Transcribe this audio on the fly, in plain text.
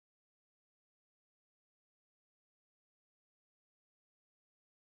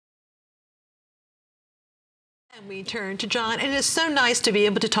We turn to John, and it is so nice to be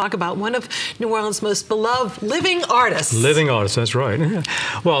able to talk about one of New Orleans' most beloved living artists. Living artist, that's right.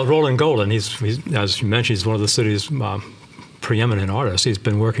 Well, Rolland Golden, he's as you mentioned, he's one of the city's preeminent artists. He's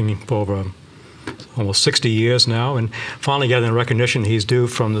been working for over almost 60 years now, and finally getting the recognition he's due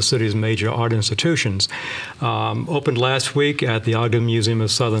from the city's major art institutions. Opened last week at the Ogden Museum of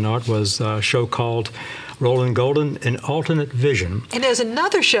Southern Art was a show called Rolland Golden, An Alternate Vision. And there's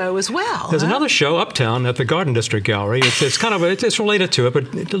another show as well. There's another show uptown at the Garden District Gallery. It's kind of it's related to it,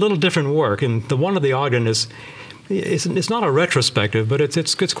 but it's a little different work. And the one at the Ogden is. It's not a retrospective, but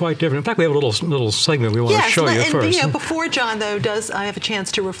it's quite different. In fact, we have a little segment we want to show you first. You know, before John, though, I have a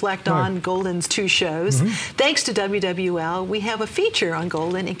chance to reflect on Golden's two shows. Thanks to WWL, we have a feature on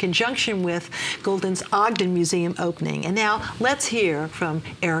Golden in conjunction with Golden's Ogden Museum opening. And now, let's hear from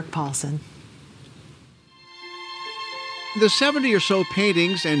Eric Paulson. The 70 or so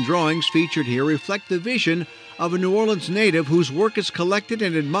paintings and drawings featured here reflect the vision of a New Orleans native whose work is collected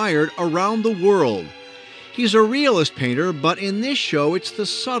and admired around the world. He's a realist painter, but in this show, it's the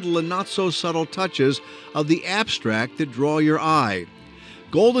subtle and not so subtle touches of the abstract that draw your eye.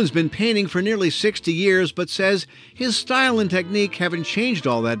 Golden's been painting for nearly 60 years, but says his style and technique haven't changed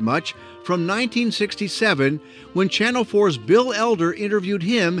all that much from 1967, when Channel 4's Bill Elder interviewed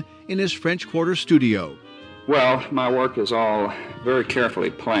him in his French Quarter studio. Well, my work is all very carefully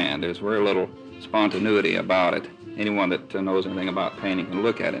planned. There's very little spontaneity about it. Anyone that knows anything about painting can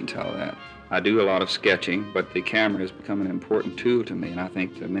look at it and tell that. I do a lot of sketching, but the camera has become an important tool to me, and I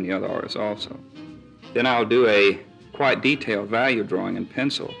think to many other artists also. Then I'll do a quite detailed value drawing in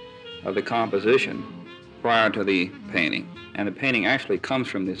pencil of the composition prior to the painting. And the painting actually comes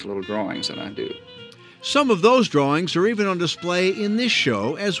from these little drawings that I do. Some of those drawings are even on display in this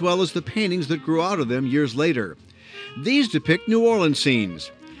show, as well as the paintings that grew out of them years later. These depict New Orleans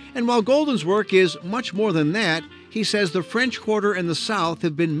scenes. And while Golden's work is much more than that, he says the French Quarter and the South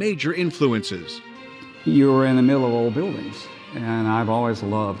have been major influences. You were in the middle of old buildings, and I've always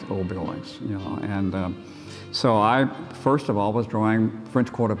loved old buildings, you know. And so I, first of all, was drawing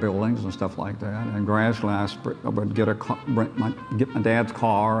French Quarter buildings and stuff like that. And gradually I would get my dad's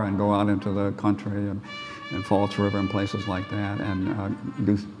car and go out into the country and Falls River and places like that, and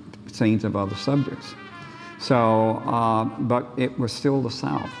do scenes of other subjects. So, but it was still the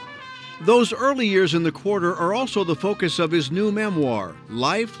South. Those early years in the Quarter are also the focus of his new memoir,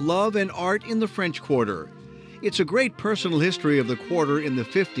 Life, Love, and Art in the French Quarter. It's a great personal history of the Quarter in the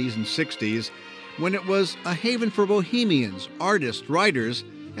 50s and 60s, when it was a haven for bohemians, artists, writers,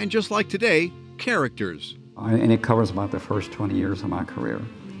 and just like today, characters. And it covers about the first 20 years of my career.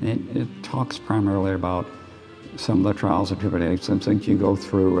 It talks primarily about some of the trials and tribulations things you go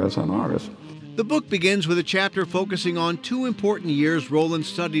through as an artist. The book begins with a chapter focusing on two important years Rolland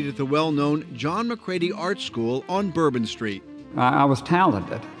studied at the well-known John McCready Art School on Bourbon Street. I was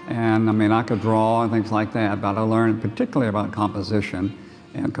talented, and I mean, I could draw and things like that, but I learned particularly about composition,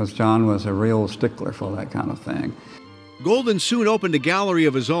 and because John was a real stickler for that kind of thing. Golden soon opened a gallery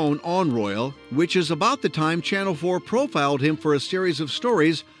of his own on Royal, which is about the time Channel 4 profiled him for a series of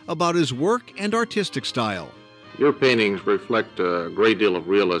stories about his work and artistic style. Your paintings reflect a great deal of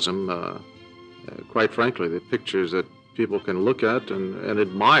realism. Quite frankly, the pictures that people can look at and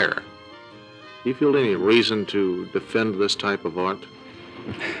admire. Do you feel any reason to defend this type of art?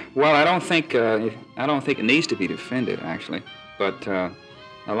 Well, I don't think it needs to be defended, actually. But a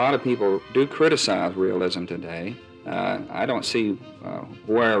lot of people do criticize realism today. I don't see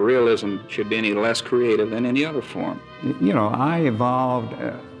where realism should be any less creative than any other form. You know, I evolved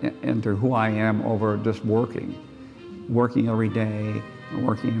into who I am over just working every day.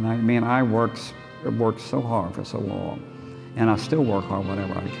 I mean, I worked so hard for so long, and I still work hard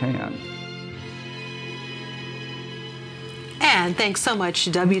whenever I can. And thanks so much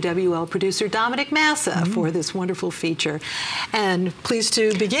to WWL producer Dominic Massa for this wonderful feature. And pleased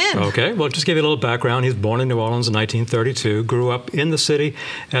to begin. Okay, well, just give you a little background. He was born in New Orleans in 1932, grew up in the city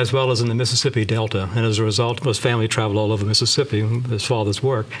as well as in the Mississippi Delta, and as a result, his family traveled all over Mississippi, his father's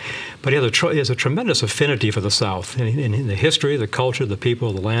work. But he has a tremendous affinity for the South, in the history, the culture, the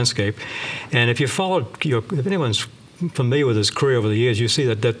people, the landscape. And if you followed, if anyone's familiar with his career over the years, you see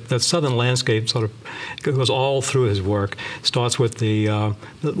that southern landscape sort of goes all through his work. Starts with the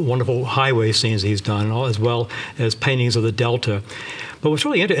wonderful highway scenes he's done, as well as paintings of the Delta. But what's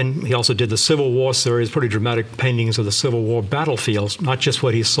really interesting, and he also did the Civil War series, pretty dramatic paintings of the Civil War battlefields, not just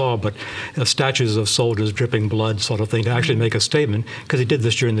what he saw, but statues of soldiers dripping blood sort of thing to actually make a statement, because he did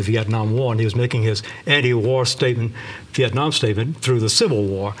this during the Vietnam War, and he was making his anti-war statement, Vietnam statement, through the Civil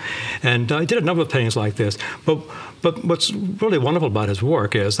War. And he did a number of paintings like this. But what's really wonderful about his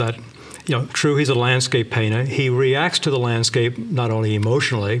work is that, true, he's a landscape painter. He reacts to the landscape not only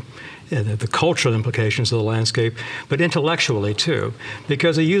emotionally, the cultural implications of the landscape, but intellectually too,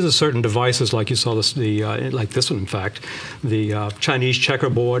 because he uses certain devices, like you saw this, like this one, in fact, the Chinese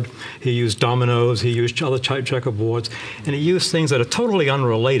checkerboard. He used dominoes. He used other checkerboards, and he used things that are totally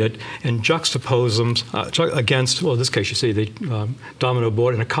unrelated and juxtapose them against. Well, in this case, you see the domino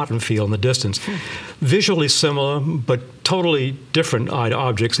board and a cotton field in the distance, visually similar but totally different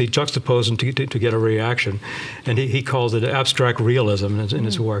objects. He juxtaposed them to get a reaction, and he calls it abstract realism in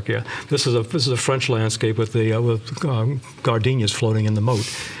his work. Yeah. This is a French landscape with gardenias floating in the moat,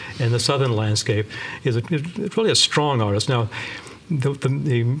 and the southern landscape is really a strong artist. Now,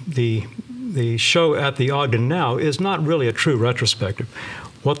 the show at the Ogden now is not really a true retrospective.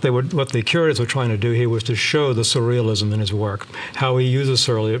 What the curators were trying to do here was to show the surrealism in his work, how he uses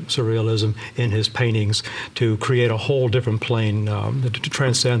surrealism in his paintings to create a whole different plane, to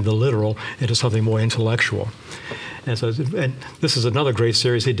transcend the literal into something more intellectual. And this is another great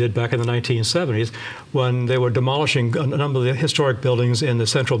series he did back in the 1970s when they were demolishing a number of the historic buildings in the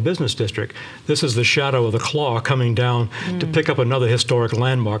central business district. This is the shadow of the claw coming down to pick up another historic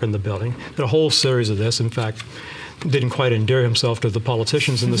landmark in the building. There are a whole series of this. In fact, didn't quite endear himself to the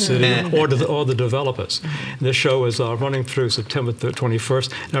politicians in the city or the developers. This show is running through September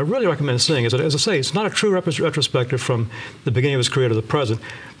 21st, and I really recommend seeing it. As I say, it's not a true retrospective from the beginning of his career to the present,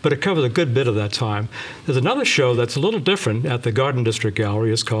 but it covers a good bit of that time. There's another show that's a little different at the Garden District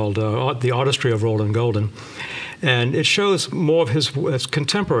Gallery. It's called The Artistry of Rolland Golden. And it shows more of his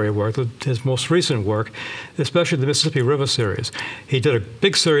contemporary work, his most recent work, especially the Mississippi River series. He did a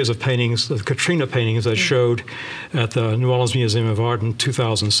big series of paintings, the Katrina paintings that showed at the New Orleans Museum of Art in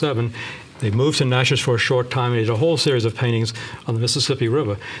 2007. They moved to Natchez for a short time and did a whole series of paintings on the Mississippi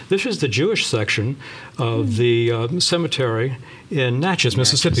River. This is the Jewish section of the cemetery in Natchez,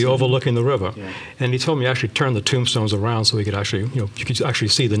 Mississippi, overlooking the river. Yeah. And he told me he actually turned the tombstones around so we could actually, you could actually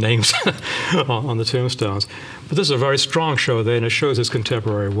see the names on the tombstones. But this is a very strong show there, and it shows his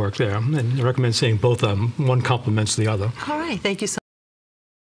contemporary work there. And I recommend seeing both of them. One complements the other. All right, thank you so much.